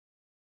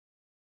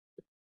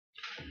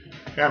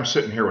Yeah, I'm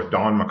sitting here with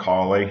Don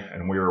McCauley,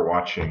 and we were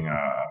watching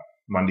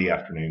Monday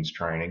afternoon's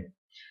training.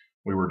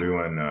 We were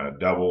doing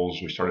doubles.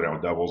 We started out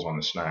with doubles on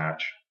the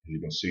snatch. As you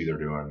can see, they're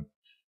doing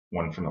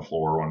one from the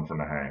floor, one from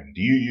the hang.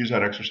 Do you use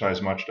that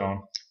exercise much,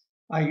 Don?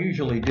 I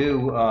usually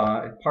do.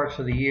 Parts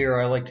of the year,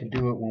 I like to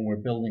do it when we're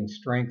building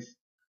strength.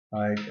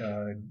 I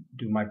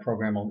do my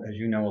program, as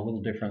you know, a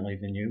little differently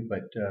than you,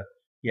 but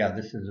yeah,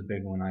 this is a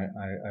big one.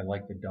 I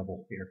like the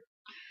double here.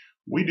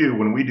 We do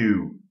when we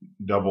do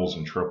doubles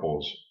and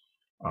triples.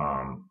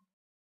 Um,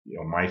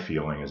 my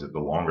feeling is that the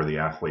longer the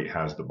athlete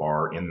has the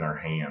bar in their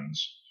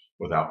hands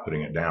without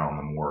putting it down,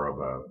 the more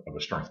of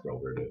a strength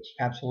builder it is.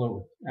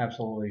 Absolutely,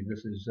 absolutely.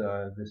 This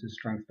is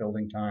strength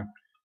building time,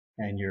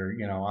 and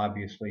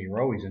obviously you're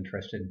always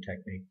interested in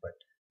technique, but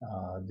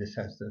this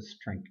has the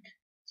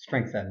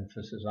strength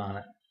emphasis on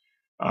it.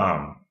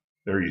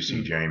 There you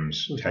see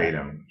James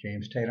Tatum.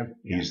 James Tatum.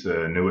 He's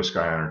the newest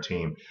guy on our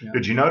team. Yeah.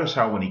 Did you notice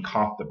how when he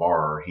caught the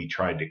bar, he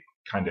tried to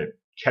kind of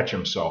catch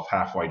himself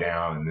halfway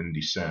down and then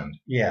descend?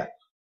 Yeah.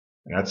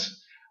 And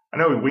I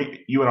know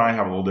you and I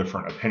have a little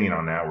different opinion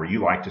on that, where you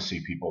like to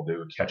see people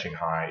do catching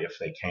high if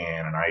they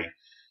can, and I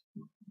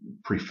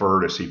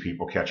prefer to see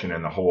people catching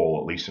in the hole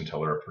at least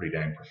until they're a pretty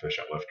dang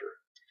proficient lifter.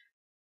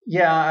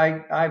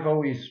 Yeah, I've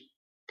always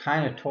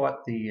kind of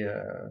taught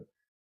the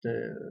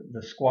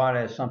squat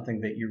as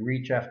something that you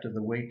reach after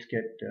the weights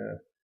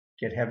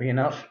get heavy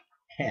enough,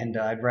 and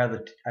I'd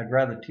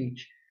rather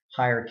teach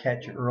higher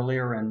catch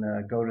earlier and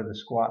go to the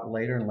squat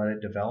later and let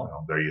it develop.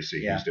 Well, there you see,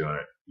 he's doing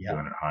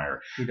it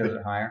higher. He does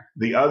it higher.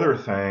 The other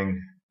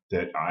thing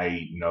that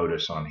I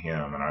notice on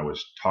him, and I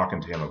was talking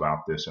to him about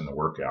this in the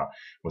workout,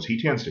 was he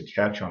tends to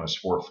catch on his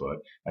forefoot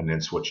and then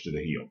switch to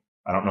the heel.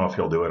 I don't know if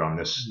he'll do it on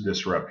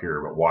this rep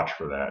here, but watch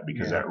for that,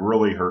 because that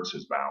really hurts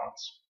his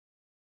balance.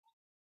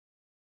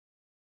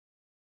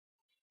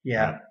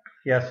 Yeah.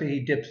 So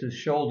he dips his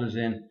shoulders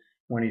in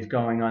when he's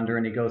going under,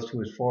 and he goes to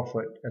his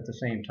forefoot at the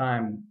same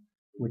time,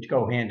 which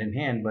go hand in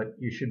hand, but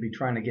you should be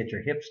trying to get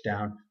your hips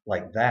down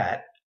like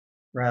that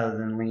rather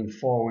than lean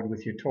forward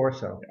with your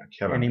torso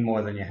any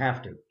more than you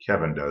have to.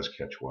 Kevin does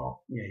catch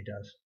well. Yeah, he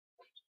does.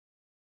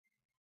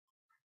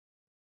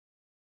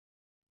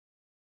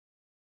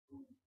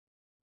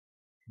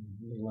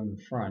 A little in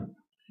the front.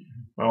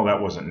 Well,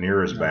 that wasn't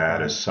near as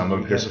bad as some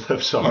of his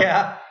lifts are.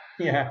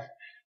 Yeah.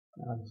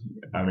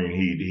 I mean,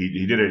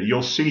 he did it.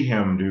 You'll see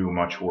him do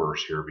much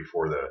worse here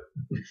before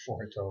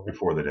it's over.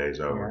 Before the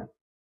day's over.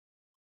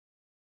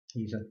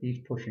 Yeah. He's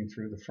pushing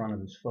through the front of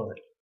his foot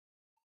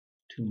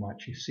too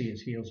much. You see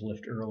his heels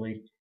lift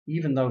early.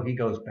 Even though he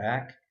goes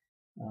back,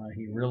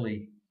 he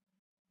really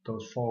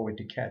goes forward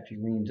to catch. He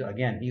leans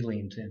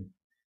in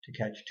to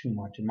catch too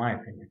much, in my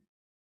opinion.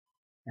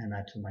 And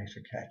that's a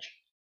nicer catch.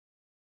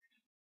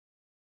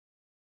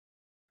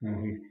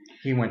 And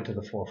he went to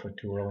the forefoot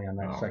too early on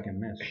that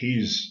second miss.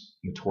 He's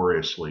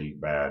notoriously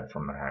bad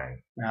from the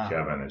hang.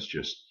 Kevin is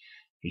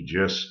he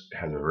just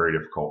has a very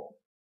difficult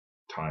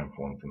time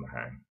pulling from the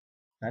hang.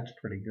 That's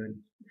pretty good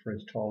for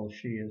as tall as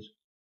she is.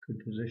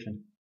 Good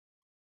position.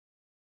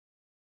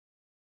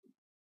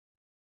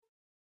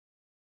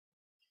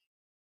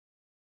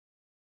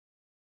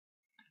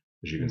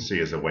 As you can see,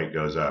 as the weight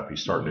goes up,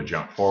 he's starting to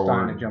jump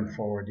forward.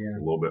 A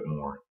little bit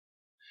more.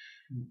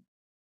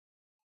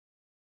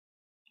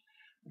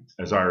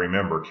 As I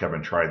remember,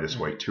 Kevin tried this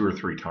weight 2 or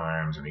 3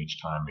 times, and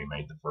each time he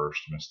made the first,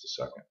 missed the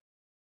second.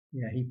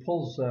 Yeah, he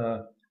pulls.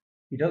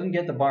 He doesn't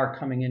get the bar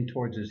coming in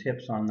towards his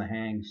hips on the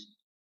hangs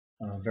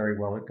very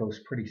well. It goes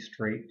pretty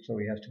straight, so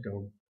he has to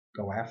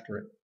go after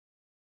it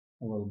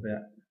a little bit.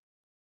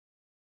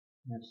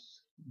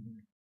 That's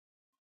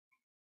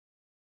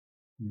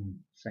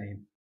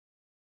same.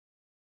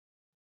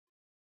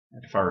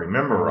 If I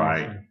remember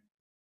right,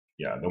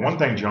 the one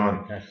thing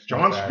John's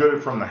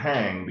good from the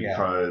hang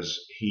because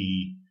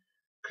he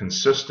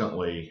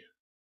consistently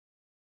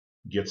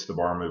gets the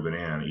bar moving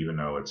in, even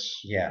though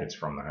it's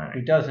from the hang.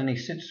 He does, and he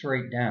sits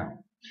straight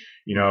down.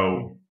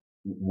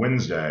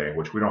 Wednesday,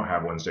 which we don't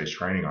have Wednesday's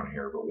training on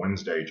here, but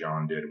Wednesday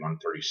John did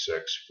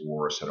 136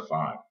 for a set of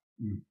 5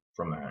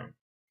 from the hang.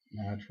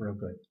 No, that's real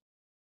good.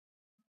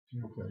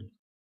 Real good.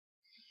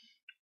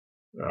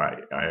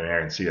 I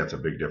can see that's a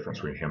big difference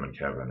between him and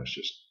Kevin. It's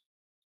just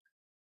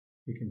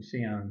you can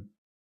see on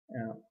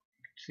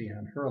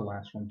her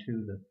last one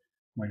too,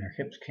 when her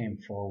hips came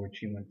forward,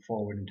 she went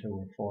forward until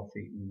her 4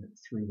 feet and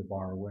threw the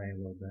bar away a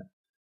little bit.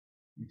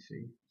 You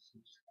see.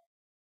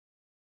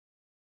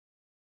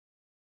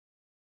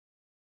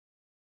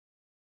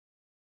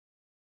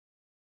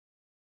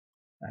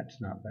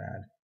 That's not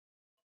bad.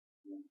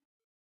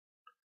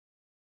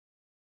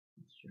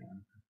 That's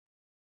John.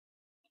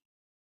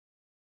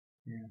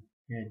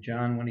 Yeah,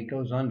 John, when he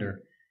goes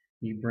under,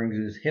 he brings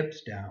his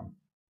hips down.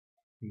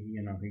 He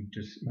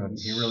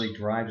really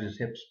drives his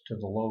hips to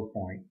the low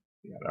point.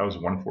 Yeah, that was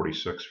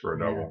 146 for a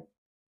double.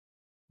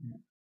 Yeah.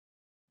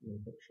 A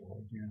little bit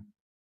forward,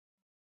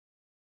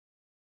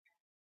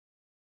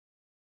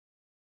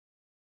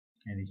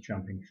 And he's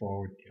jumping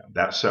forward. Yeah,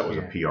 that set was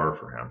a PR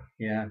for him.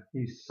 Yeah,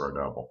 for a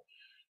double.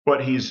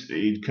 But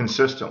he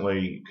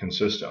consistently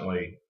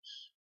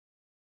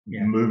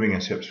moving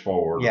his hips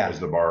forward Yeah. as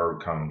the bar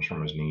comes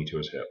from his knee to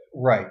his hip.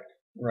 Right.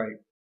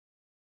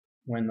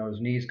 When those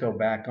knees go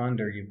back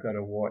under, you've got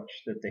to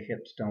watch that the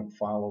hips don't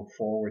follow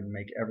forward and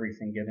make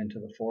everything get into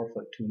the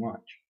forefoot too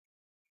much.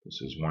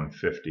 This is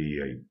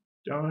 150.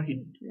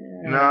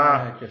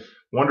 Just,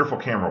 wonderful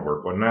camera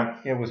work, wasn't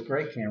it? It was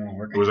great camera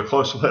work. It was a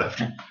close lift.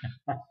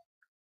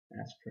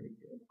 That's pretty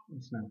good.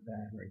 It's not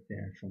bad right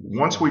there.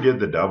 Once we did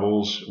the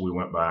doubles, we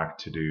went back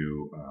to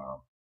do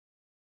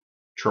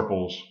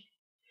triples,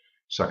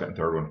 second and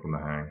third one from the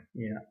hang.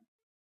 Yeah.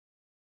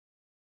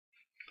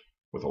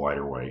 With a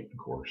lighter weight, of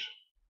course.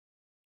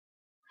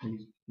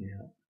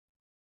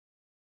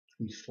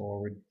 He's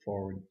forward.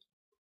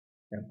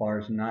 That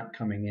bar's not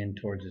coming in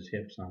towards his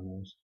hips on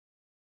those.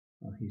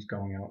 He's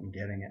going out and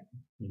getting it.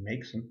 He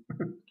makes them.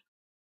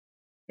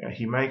 Yeah,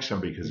 he makes them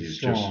because he's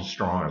strong. Just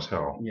strong as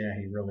hell. Yeah,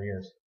 he really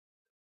is.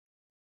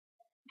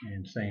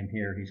 And same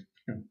here. He's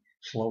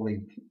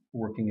slowly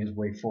working his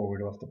way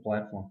forward off the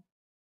platform.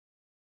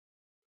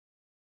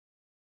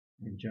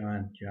 And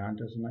John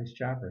does a nice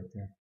job right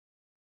there.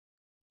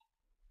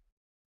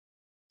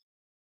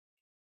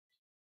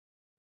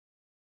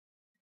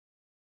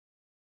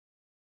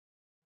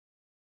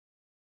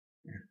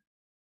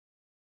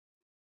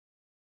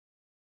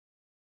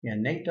 Yeah,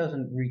 Nate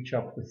doesn't reach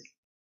up with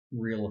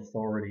real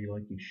authority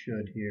like he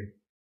should here.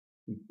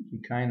 He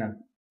kind of,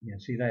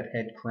 see that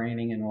head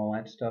craning and all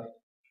that stuff?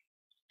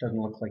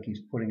 Doesn't look like he's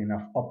putting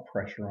enough up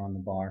pressure on the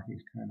bar.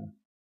 He's kind of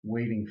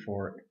waiting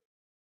for it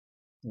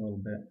a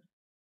little bit.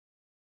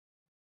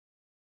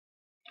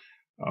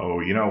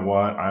 Oh, you know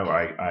what?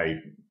 I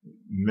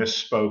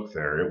misspoke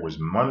there. It was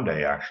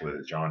Monday, actually,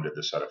 that John did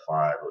the set of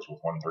 5. It was with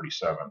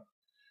 137.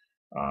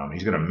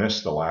 He's going to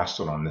miss the last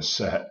one on this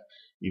set,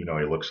 even though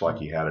he looks like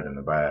he had it in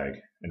the bag.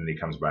 And then he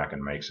comes back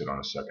and makes it on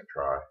a second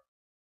try.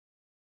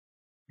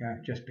 Yeah,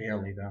 just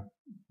barely, though.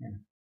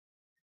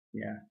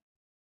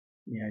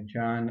 Yeah,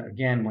 John,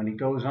 again, when he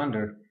goes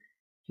under,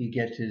 he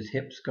gets his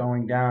hips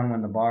going down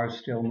when the bar's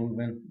still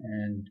moving.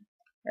 And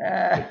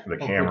the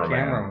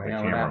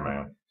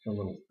cameraman. A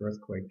little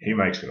earthquake. He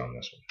makes it on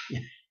this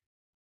one.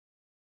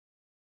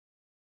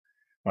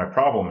 My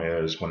problem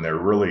is when they're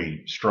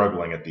really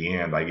struggling at the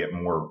end, I get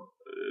more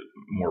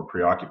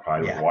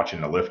preoccupied with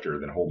watching the lifter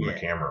than holding the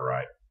camera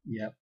right.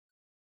 Yep.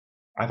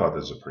 I thought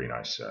this was a pretty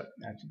nice set.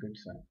 That's a good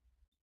set.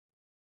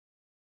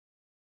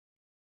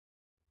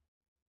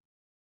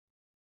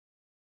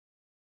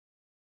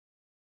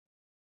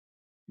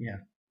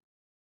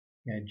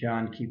 Yeah,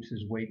 John keeps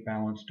his weight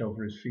balanced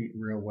over his feet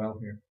real well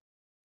here.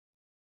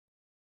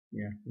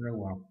 Yeah, real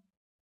well.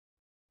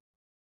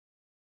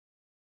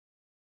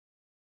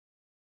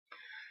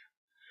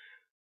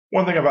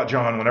 One thing about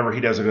John, whenever he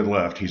does a good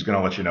lift, he's going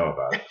to let you know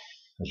about it,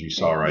 as you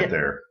saw right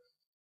there.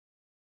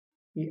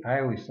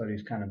 I always thought he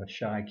was kind of a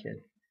shy kid.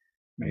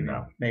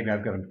 Maybe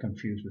I've got him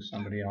confused with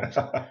somebody else.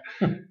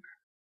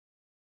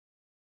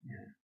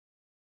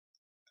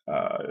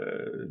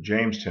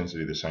 James tends to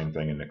do the same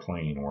thing in the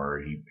clean, where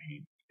he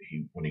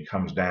when he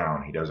comes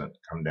down, he doesn't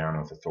come down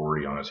with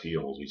authority on his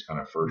heels. He's kind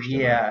of first in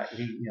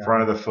the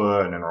front of the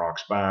foot and then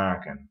rocks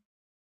back. And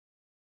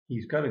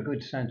he's got a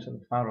good sense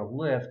of how to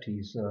lift.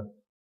 He's a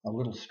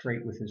little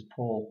straight with his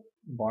pull.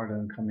 Bar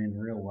doesn't come in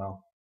real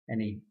well.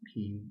 And he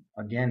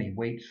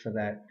waits for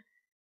that.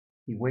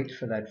 He waits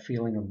for that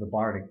feeling of the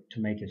bar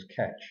to make his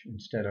catch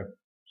instead of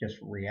just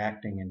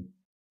reacting and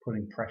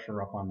putting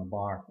pressure up on the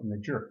bar. And the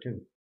jerk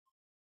too.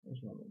 Those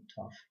were a little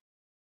tough.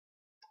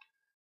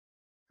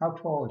 How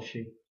tall is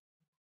she?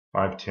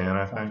 5'10",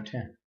 I think.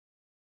 5'10".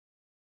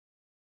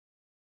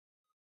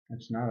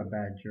 That's not a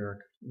bad jerk.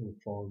 A little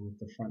forward with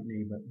the front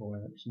knee, but boy,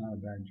 that's not a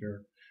bad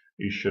jerk.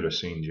 You should have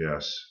seen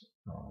Jess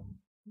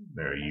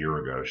there a year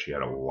ago. She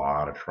had a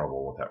lot of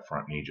trouble with that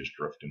front knee just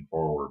drifting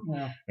forward.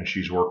 Yeah. And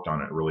she's worked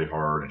on it really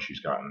hard, and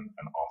she's gotten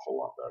an awful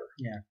lot better.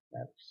 Yeah,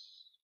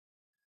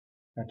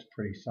 that's a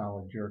pretty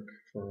solid jerk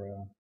for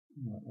a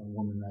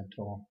woman that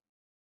tall.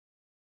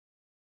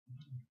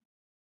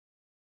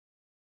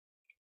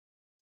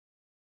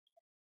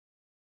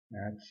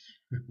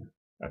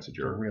 That's a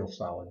jerk. A real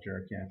solid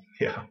jerk, yeah.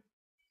 Yeah.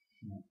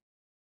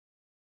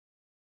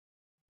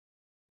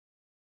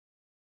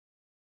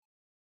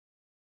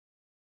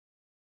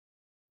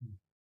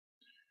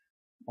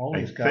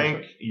 I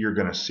think you're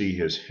going to see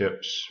his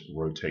hips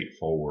rotate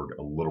forward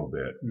a little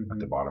bit at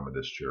the bottom of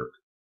this jerk.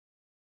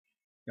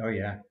 Oh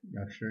yeah,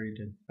 sure he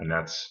did. And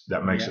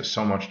that makes it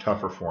so much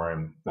tougher for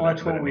him than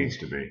it needs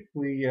to be.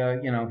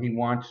 He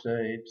wants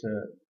it's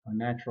a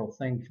natural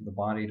thing for the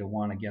body to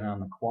want to get on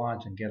the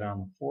quads and get on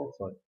the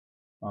forefoot,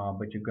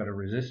 but you've got to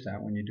resist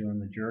that when you're doing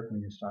the jerk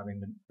when you're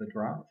starting the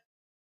drive.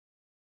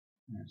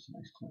 That's a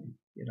nice clean.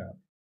 Get up.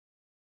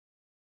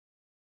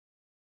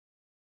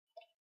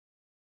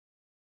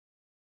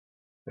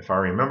 If I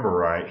remember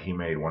right, he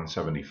made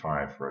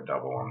 175 for a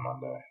double on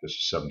Monday. This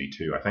is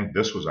 72. I think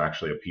this was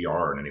actually a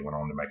PR, and then he went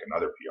on to make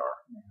another PR.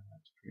 Yeah,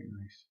 that's pretty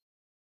nice.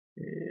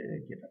 Yeah,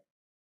 get up.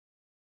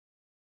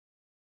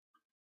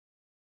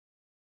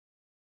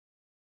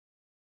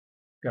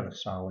 Got a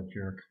solid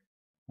jerk.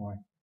 Boy.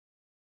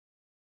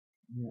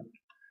 Yeah.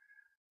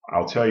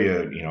 I'll tell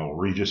you,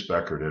 Regis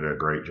Becker did a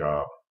great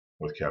job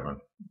with Kevin.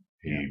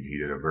 Yeah. He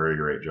did a very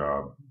great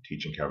job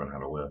teaching Kevin how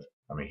to lift.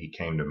 I mean, he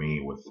came to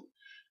me with,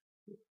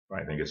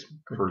 I think it's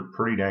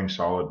pretty dang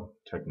solid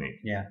technique.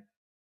 Yeah.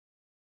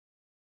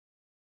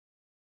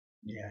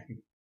 Yeah.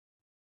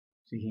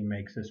 See, he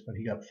makes this, but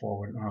he got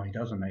forward. Oh, he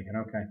doesn't make it.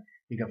 Okay.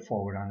 He got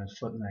forward on his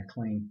foot in that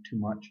clean too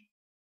much.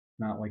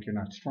 Not like you're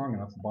not strong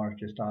enough. The bar's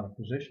just out of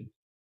position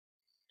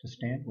to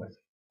stand with.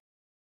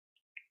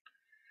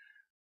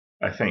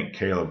 I think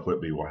Caleb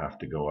Whitby will have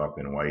to go up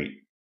in weight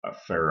a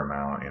fair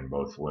amount in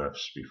both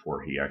lifts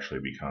before he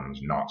actually becomes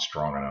not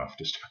strong enough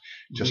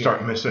to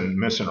start missing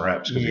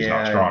reps because he's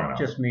not strong enough.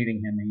 Just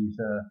meeting him,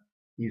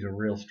 he's a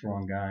real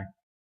strong guy.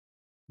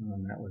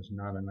 And that was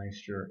not a nice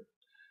shirt.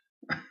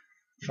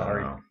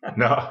 Sorry.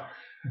 No.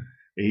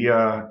 He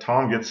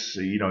Tom gets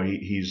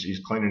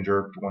he's clean and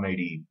jerked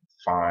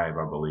 185,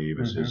 I believe,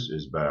 is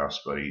his best,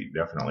 but he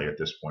definitely at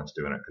this point is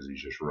doing it because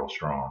he's just real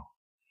strong.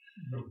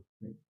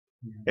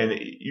 And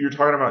you're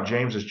talking about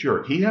James's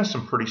jerk. He has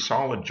some pretty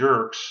solid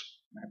jerks.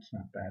 That's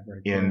not bad,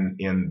 right?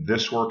 In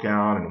this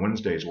workout and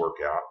Wednesday's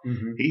workout,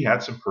 he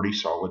had some pretty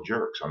solid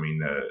jerks. I mean,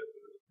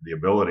 the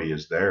ability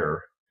is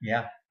there.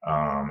 Yeah.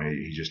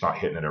 He's just not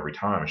hitting it every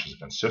time. It's just a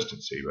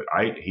consistency. But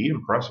he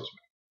impresses me.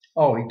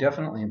 Oh, he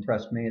definitely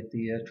impressed me at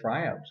the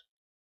tryouts.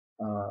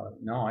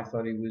 No, I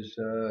thought he was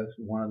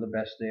one of the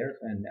best there,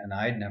 and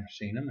I'd never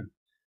seen him, and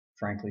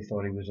frankly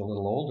thought he was a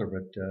little older,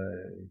 but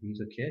he's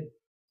a kid.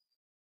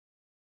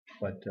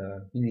 But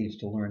he needs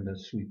to learn to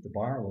sweep the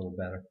bar a little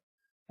better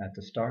at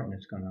the start, and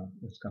it's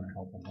gonna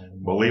help him a little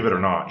more. Believe it or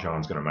not,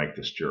 John's gonna make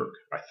this jerk.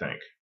 I think.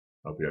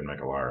 Hope he doesn't make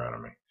a liar out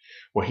of me.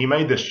 Well, he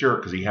made this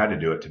jerk because he had to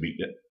do it to beat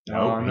it.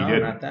 No, he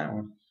didn't. Not that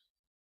one.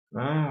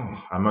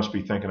 Oh, I must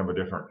be thinking of a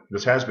different.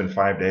 This has been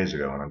 5 days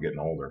ago, and I'm getting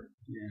older.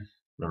 Yeah.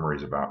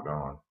 Memory's about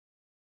gone.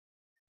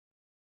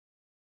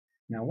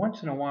 Now,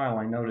 once in a while,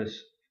 I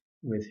notice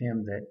with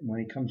him that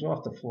when he comes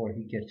off the floor,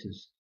 he gets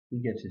his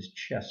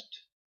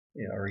chest,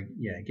 he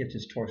gets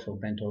his torso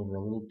bent over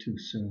a little too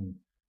soon,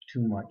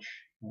 too much.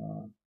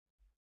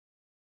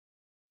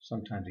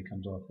 Sometimes he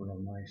comes off real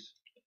nice.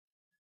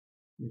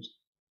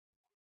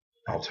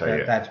 I'll tell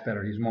you, that's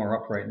better. He's more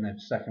upright in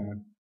that second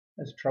one.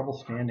 Has trouble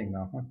standing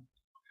though, huh?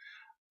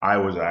 I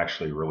was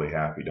actually really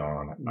happy,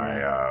 Don,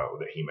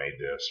 that he made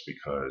this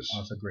because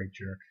it's a great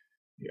jerk.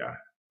 Yeah,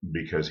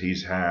 because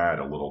he's had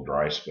a little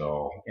dry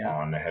spell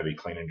on the heavy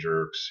clean and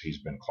jerks.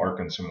 He's been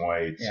clarking some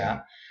weights,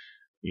 and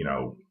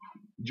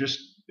just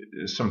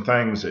some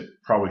things that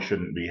probably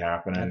shouldn't be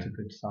happening. That's a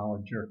good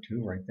solid jerk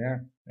too, right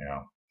there.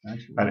 Yeah,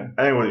 and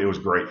anyway, it was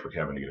great for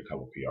Kevin to get a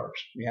couple PRs.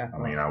 Yeah, I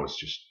mean,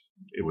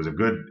 it was a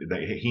good.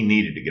 He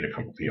needed to get a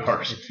couple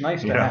PRs. It's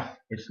nice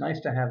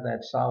to have that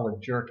solid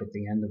jerk at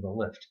the end of the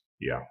lift.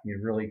 Yeah, you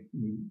really,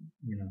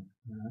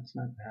 that's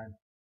not bad.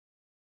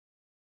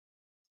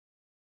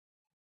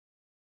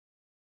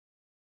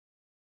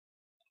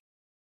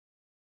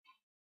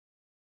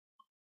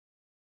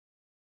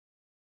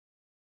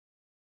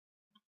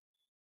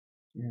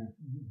 Yeah.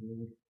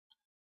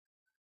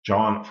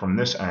 John, from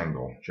this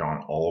angle,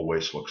 John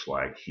always looks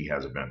like he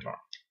has a bent arm.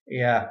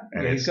 Yeah,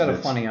 and he's got a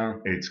funny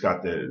arm. It's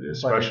got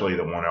especially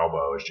the one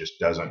elbow. It just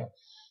doesn't,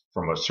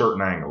 from a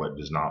certain angle, it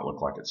does not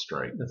look like it's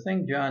straight. The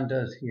thing John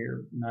does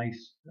here,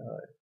 nice,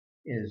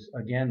 is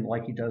again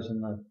like he does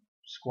in the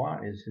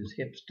squat, is his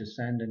hips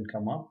descend and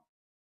come up,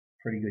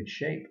 pretty good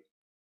shape.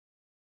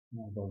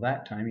 Although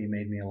that time he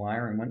made me a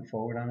liar and went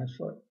forward on his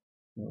foot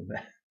a little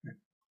bit.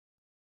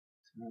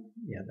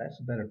 Yeah, that's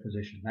a better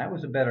position. That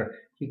was a better.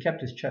 He kept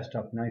his chest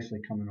up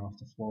nicely coming off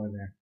the floor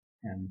there,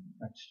 and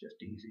that's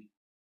just easy.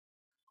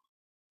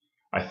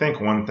 I think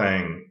one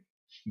thing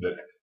that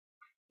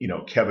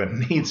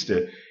Kevin needs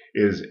to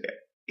is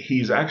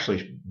he's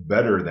actually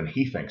better than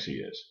he thinks he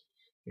is.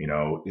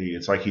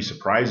 It's like he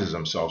surprises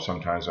himself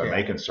sometimes by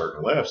making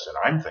certain lifts, and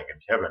I'm thinking,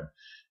 Kevin,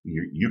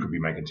 you could be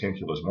making 10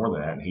 kilos more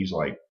than that, and he's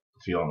like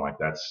feeling like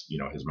that's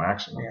his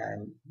maximum. Yeah.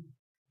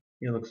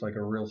 He looks like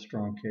a real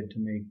strong kid to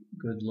me.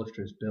 Good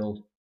lifter's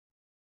build.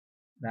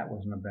 That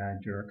wasn't a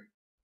bad jerk.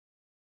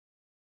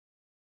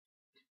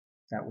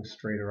 That was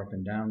straighter up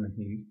and down than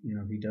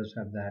he does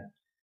have that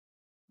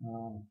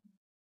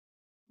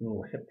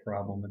little hip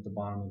problem at the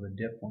bottom of the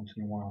dip once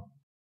in a while.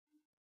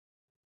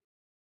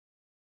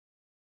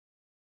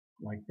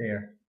 Like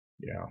there.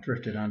 Yeah.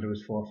 Drifted onto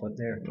his forefoot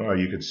there. Well,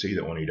 you could see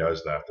that when he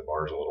does that, the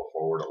bar's a little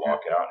forward, a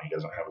lockout, and he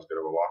doesn't have as good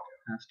of a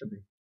lockout. Has to be.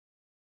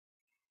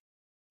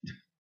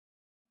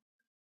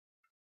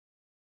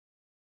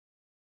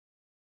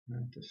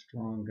 That's a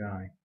strong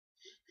guy.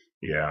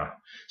 Yeah.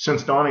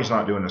 Since Donnie's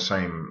not doing the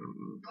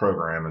same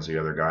program as the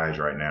other guys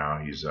right now,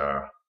 he's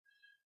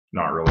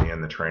not really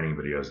in the training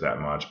videos that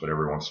much, but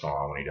every once in a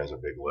while when he does a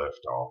big lift,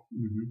 I'll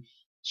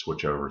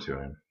switch over to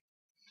him.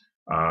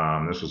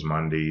 This was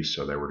Monday,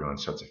 so they were doing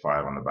sets of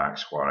 5 on the back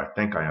squat. I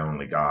think I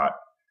only got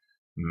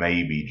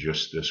maybe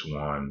just this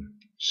one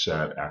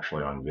set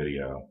actually on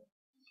video.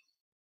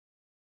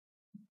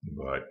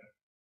 But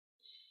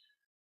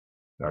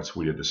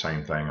we did the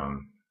same thing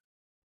on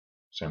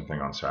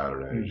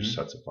Saturday, just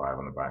sets of 5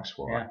 on the back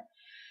squat. Yeah.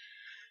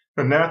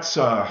 And that's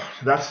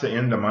the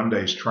end of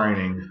Monday's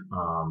training.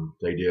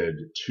 They did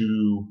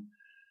two.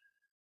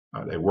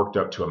 They worked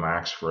up to a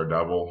max for a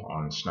double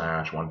on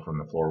snatch, one from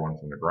the floor, one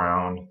from the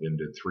ground. Then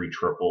did three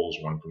triples,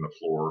 one from the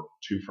floor,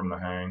 two from the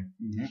hang.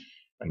 Mm-hmm.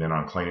 And then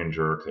on clean and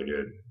jerk, they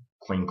did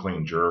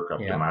clean jerk up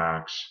to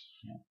max.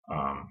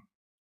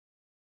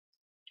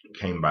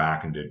 Came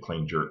back and did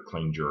clean jerk,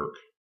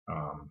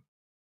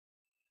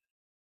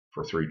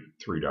 for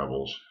three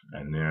doubles.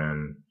 And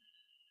then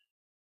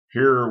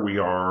here we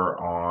are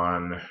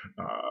on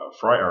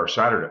Friday's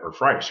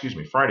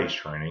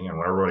training, and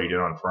what everybody did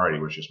on Friday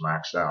was just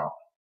maxed out.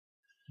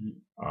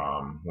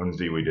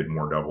 Wednesday we did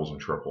more doubles and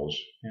triples.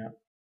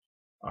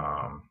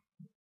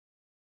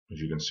 As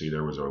you can see,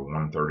 there was a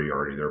 130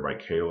 already there by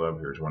Caleb.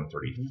 Here's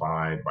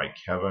 135 by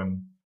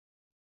Kevin.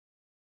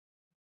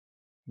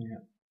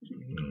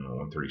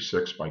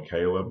 136 by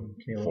Caleb.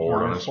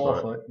 Forward on his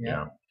foot.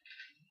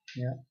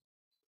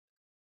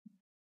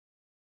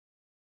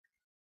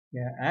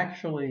 Yeah,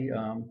 actually,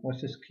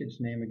 what's this kid's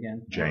name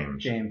again?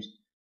 James.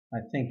 I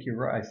think you're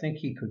right. I think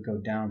he could go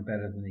down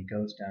better than he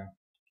goes down.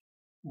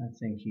 I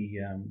think he.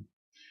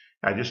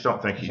 I just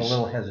don't think he's a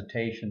little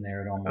hesitation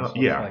there. It almost.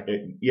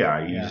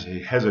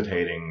 He's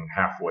hesitating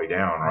halfway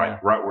down,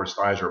 right where his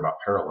thighs are about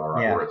parallel,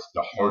 where it's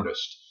the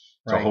hardest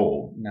to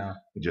hold. No,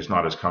 just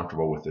not as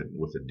comfortable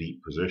with a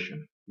deep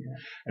position.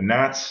 And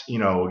that's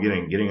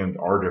getting into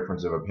our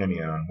difference of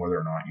opinion on whether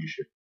or not you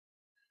should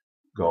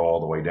go all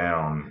the way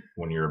down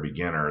when you're a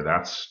beginner.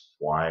 That's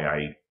why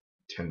I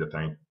tend to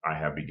think I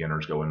have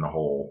beginners go in the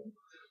hole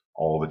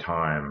all the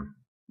time,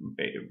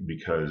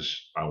 because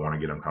I want to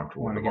get them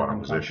comfortable in the bottom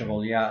position.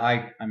 Yeah,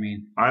 I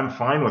mean, I'm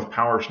fine with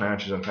power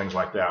snatches and things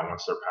like that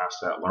once they're past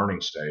that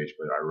learning stage,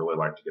 but I really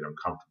like to get them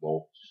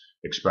comfortable,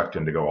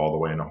 expecting to go all the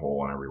way in the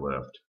hole on every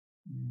lift.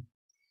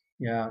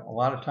 Yeah, a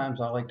lot of times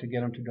I like to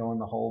get them to go in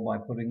the hole by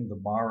putting the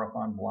bar up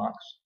on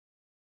blocks,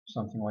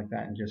 something like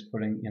that, and just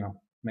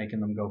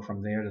making them go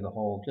from there to the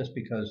hole, just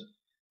because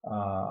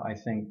I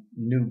think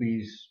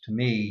newbies, to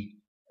me,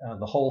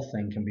 the whole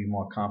thing can be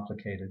more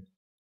complicated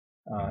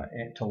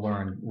to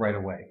learn right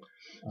away.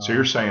 So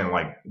you're saying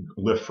like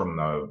lift from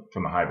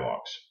the high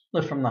blocks?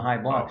 Lift from the high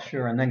blocks,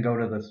 sure, and then go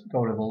to the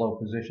low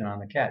position on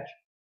the catch,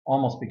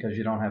 almost because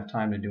you don't have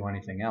time to do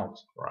anything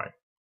else. Right.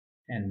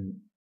 And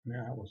no,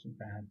 that wasn't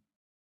bad.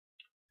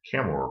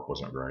 Camera work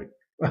wasn't great.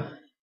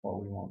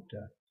 Well, we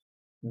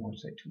won't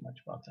say too much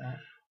about that.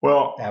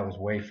 Well, that was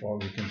way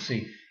forward. You can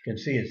see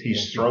his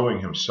he's throwing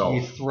himself.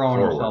 He's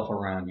throwing himself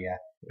around. Yeah.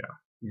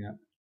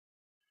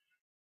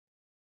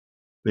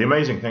 The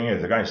amazing thing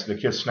is the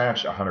kid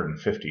snatched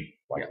 150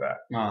 like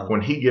that.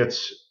 When he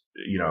gets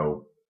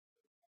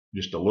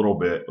just a little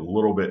bit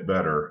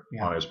better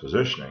on his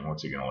positioning,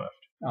 what's he going to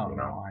lift? Oh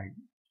no,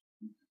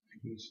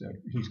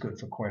 he's good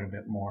for quite a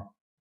bit more.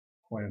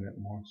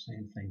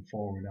 Same thing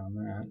forward on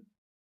that.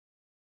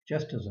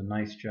 Just does a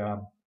nice job.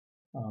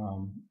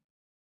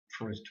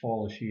 For as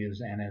tall as she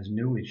is and as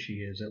new as she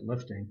is at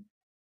lifting.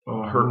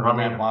 Well,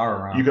 that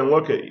bar around. You can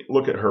look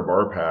at her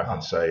bar path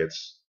and say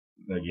it's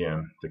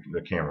again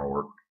the camera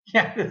work.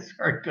 Yeah, it's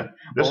very good.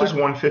 This is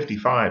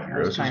 155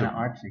 here. This is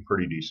a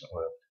pretty decent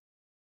lift.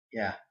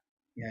 Yeah.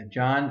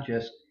 John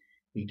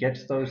he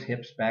gets those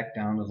hips back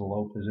down to the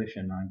low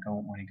position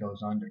when he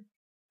goes under,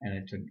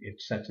 and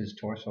it sets his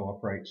torso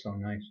upright so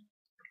nice.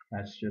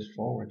 That's just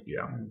forward.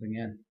 Yeah. And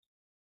again,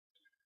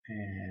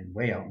 and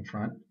way out in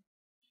front.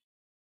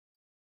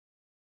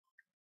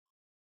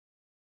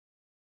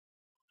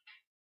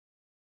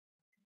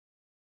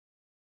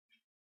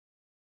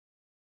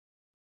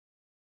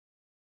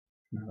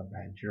 Not a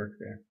bad jerk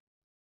there.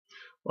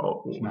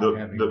 Well,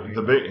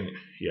 the big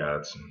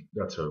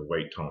that's a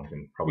weight Tom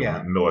can probably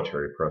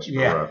military press for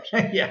reps.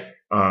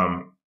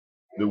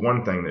 The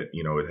one thing that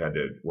it had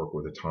to work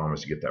with Tom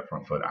is to get that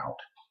front foot out.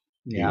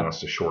 He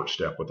wants to short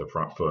step with the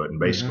front foot and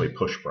basically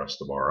push press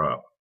the bar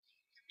up.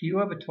 Do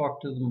you ever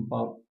talk to them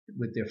about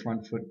with their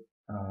front foot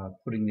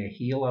putting their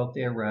heel out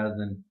there rather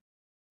than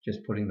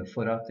just putting the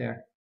foot out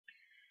there?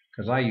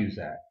 Because I use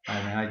that.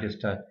 I mean, I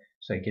just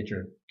say get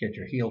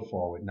your heel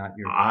forward, not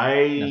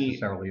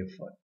necessarily your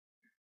foot.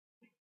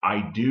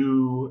 I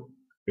do,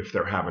 if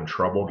they're having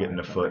trouble getting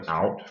the foot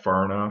out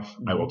far enough,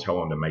 I will tell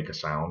them to make a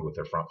sound with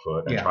their front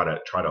foot and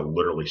try to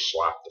literally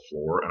slap the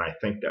floor, and I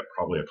think that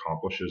probably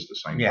accomplishes the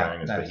same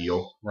thing as the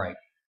heel. Right.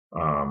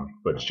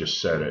 But it's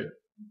just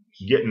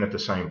getting at the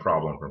same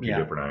problem from two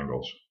different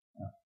angles.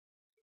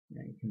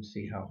 Yeah, you can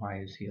see how high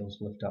his heels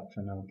lift up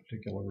for no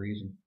particular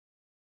reason.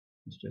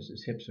 It's just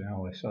his hips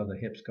I saw the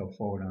hips go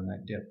forward on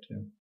that dip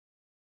too.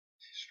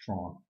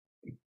 Strong.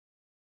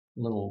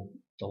 Little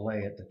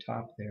delay at the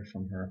top there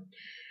from her.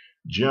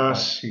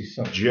 Jess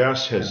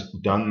has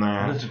done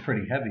that. This is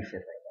pretty heavy for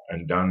her.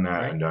 And done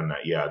that and done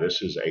that. Yeah,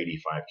 this is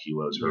 85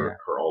 kilos.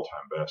 Her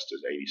all-time best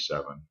is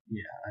 87.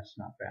 Yeah, that's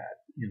not bad,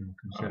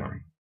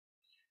 considering.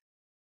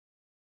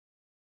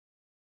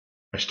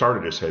 I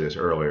started to say this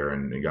earlier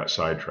and it got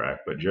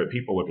sidetracked, but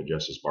people look at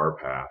Jess's bar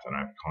path, and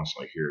I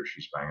constantly hear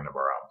she's banging the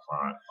bar out in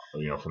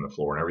front, from the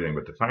floor and everything.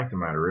 But the fact of the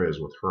matter is,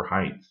 with her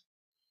height,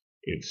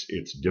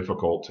 it's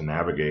difficult to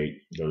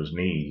navigate those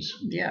knees.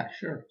 Yeah,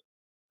 sure.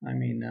 I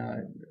mean,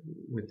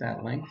 with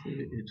that length,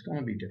 it's going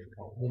to be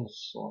difficult. A little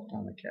soft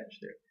on the catch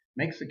there.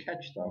 Makes the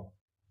catch though,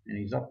 and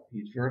he's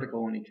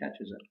vertical when he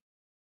catches it.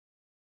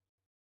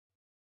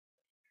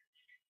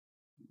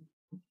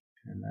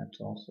 And that's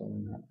also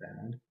not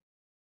bad.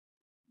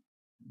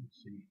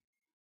 Let's see.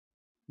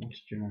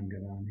 What's John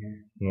got on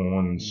here?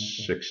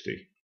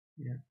 160.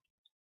 Yeah.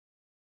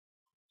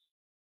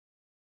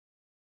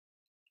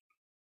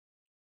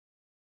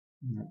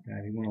 Not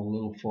bad. He went a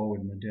little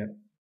forward in the dip.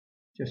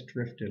 Just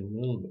drifted a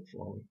little bit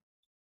forward.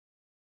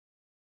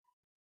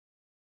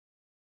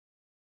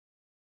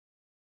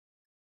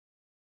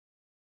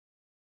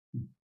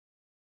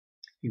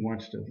 He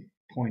wants to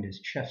point his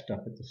chest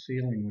up at the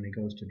ceiling when he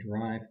goes to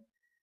drive.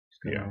 He's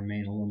going to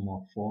remain a little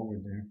more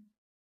forward there.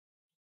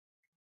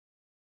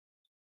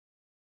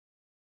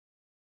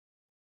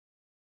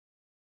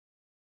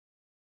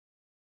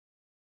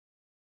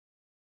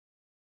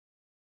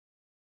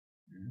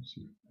 That's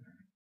not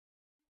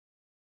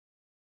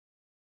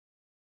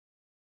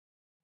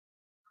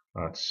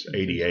bad. That's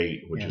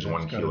 88, which is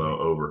 1 kilo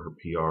over her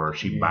PR.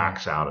 She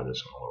backs out of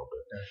this one a little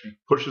bit.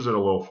 Pushes it a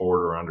little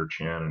forward around her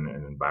chin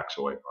and then backs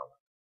away from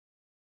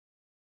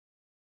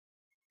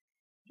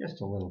it.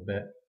 Just a little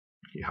bit.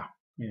 Yeah.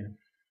 Yeah.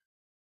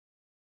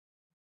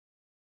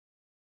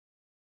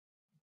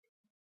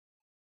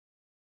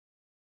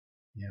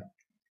 Yeah.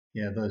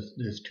 Yeah,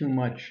 there's too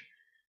much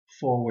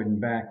forward and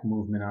back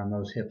movement on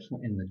those hips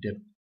in the dip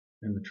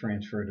and the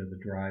transfer to the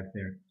drive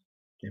there.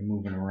 They're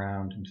moving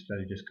around instead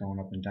of just going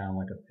up and down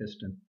like a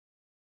piston.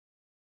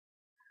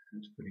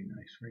 That's pretty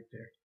nice right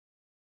there.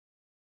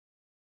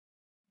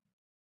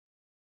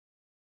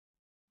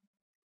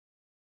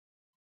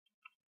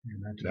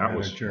 And that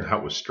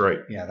was straight.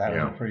 Yeah, that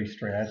was pretty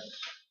straight.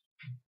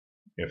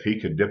 If he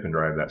could dip and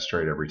drive that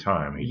straight every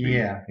time, he'd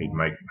have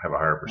a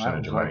higher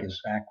percentage of makes.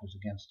 His back was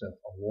against a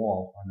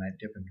wall on that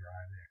dip and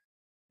drive there.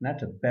 And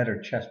that's a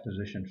better chest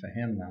position for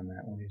him on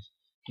that one.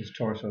 His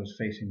torso is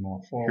facing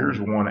more forward. Here's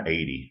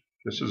 180.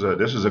 This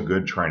is a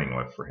good training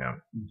lift for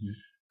him.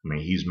 I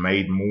mean, he's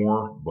made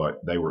more, but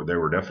they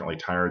were definitely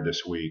tired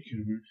this week.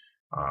 It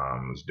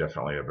was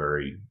definitely a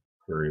very,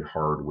 very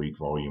hard week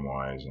volume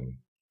wise, and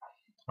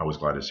I was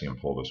glad to see him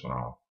pull this one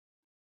off.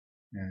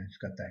 Yeah, he's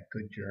got that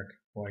good jerk.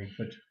 Boy, he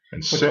puts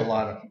a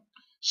lot of.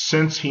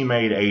 Since he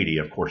made 80,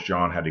 of course,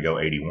 John had to go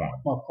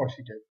 81. Well, of course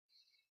he did.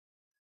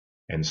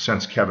 And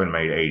since Kevin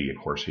made 80, of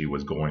course, he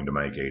was going to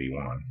make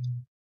 81.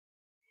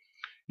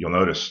 You'll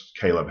notice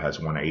Caleb has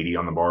 180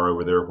 on the bar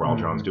over there while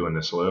John's doing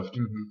this lift.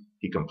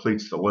 He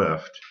completes the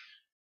lift,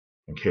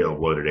 and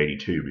Caleb loaded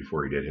 82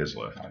 before he did his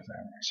lift. Right?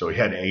 So he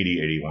had 80,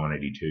 81,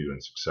 82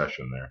 in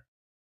succession there.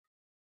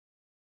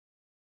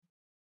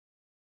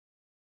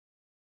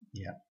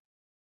 Yeah,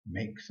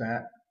 makes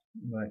that.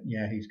 But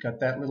yeah, he's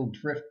got that little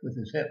drift with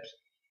his hips.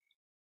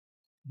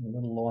 A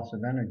little loss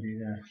of energy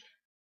there.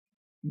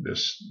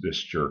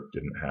 This jerk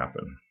didn't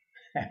happen.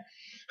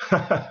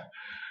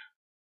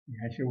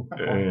 Yes, you will.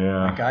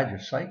 Yeah. My God, you're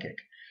psychic.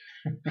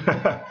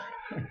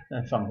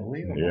 That's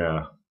unbelievable.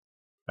 Yeah.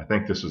 I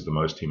think this is the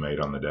most he made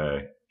on the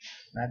day.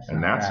 That's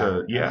bad.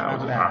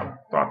 I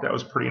thought that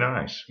was pretty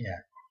nice. Yeah.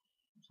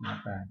 It's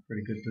not bad.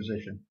 Pretty good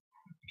position.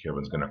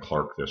 Kevin's going to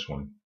Clark this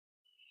one.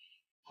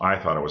 I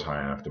thought it was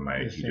high enough to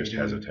make. He just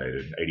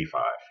hesitated.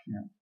 85. Yeah.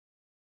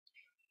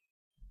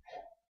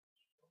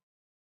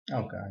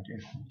 Oh, God,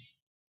 yeah.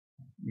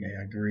 Yeah,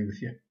 I agree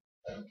with you.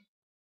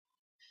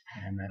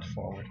 And that's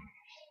forward.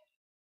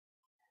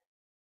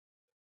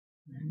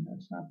 And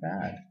that's not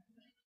bad.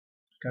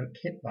 Got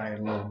hit by it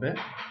a little bit.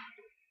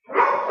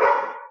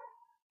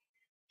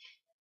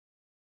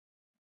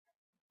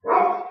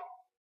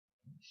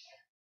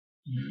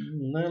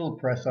 Little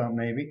press on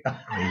maybe.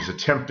 He's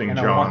attempting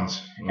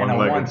John's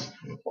one-legged.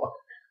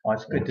 Oh,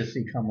 it's good to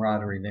see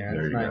camaraderie there.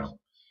 There you nice. go.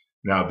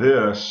 Now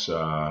this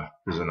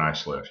is a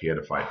nice lift. He had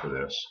to fight for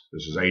this.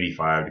 This is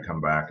 85 to come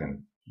back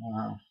and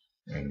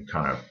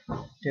kind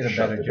of did a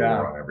better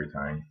job on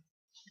everything.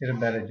 Did a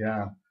better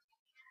job.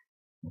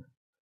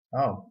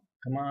 Oh,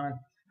 come on.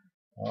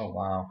 Oh,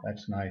 wow.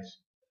 That's nice.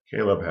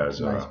 Caleb has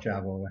a nice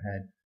job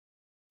overhead.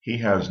 He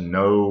has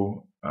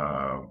no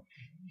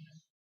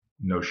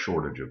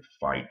shortage of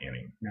fight in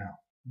him. No,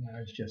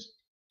 it's just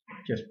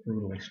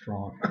brutally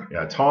strong.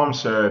 Yeah, Tom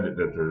said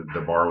that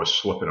the bar was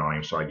slipping on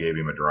him, so I gave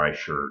him a dry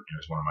shirt. It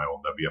was one of my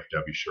old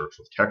WFW shirts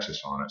with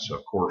Texas on it. So,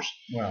 of course,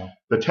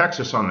 the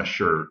Texas on the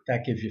shirt.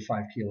 That gives you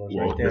 5 kilos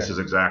right there. This is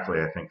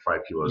exactly, I think, 5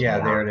 kilos more. Yeah,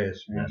 there it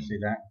is. You see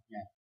that?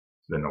 Yeah.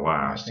 Than the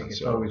last. I think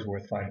it's always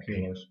worth 5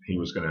 kilos. He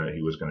was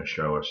gonna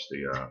show us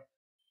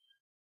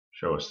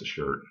the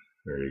shirt.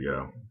 There you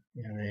go.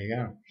 Yeah, there you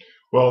go.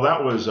 Well,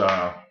 that was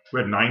we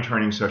had 9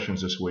 training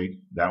sessions this week.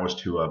 That was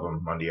 2 of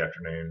them, Monday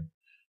afternoon,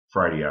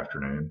 Friday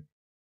afternoon.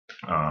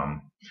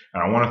 And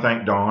I want to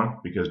thank Don,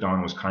 because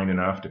Don was kind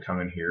enough to come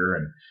in here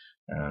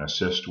and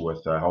assist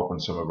with helping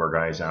some of our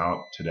guys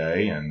out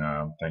today. And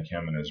thank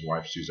him and his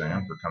wife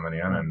Suzanne for coming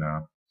in and.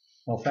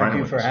 Well, thank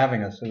you for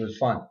having us. It was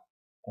fun.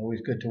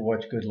 Always good to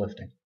watch good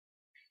lifting.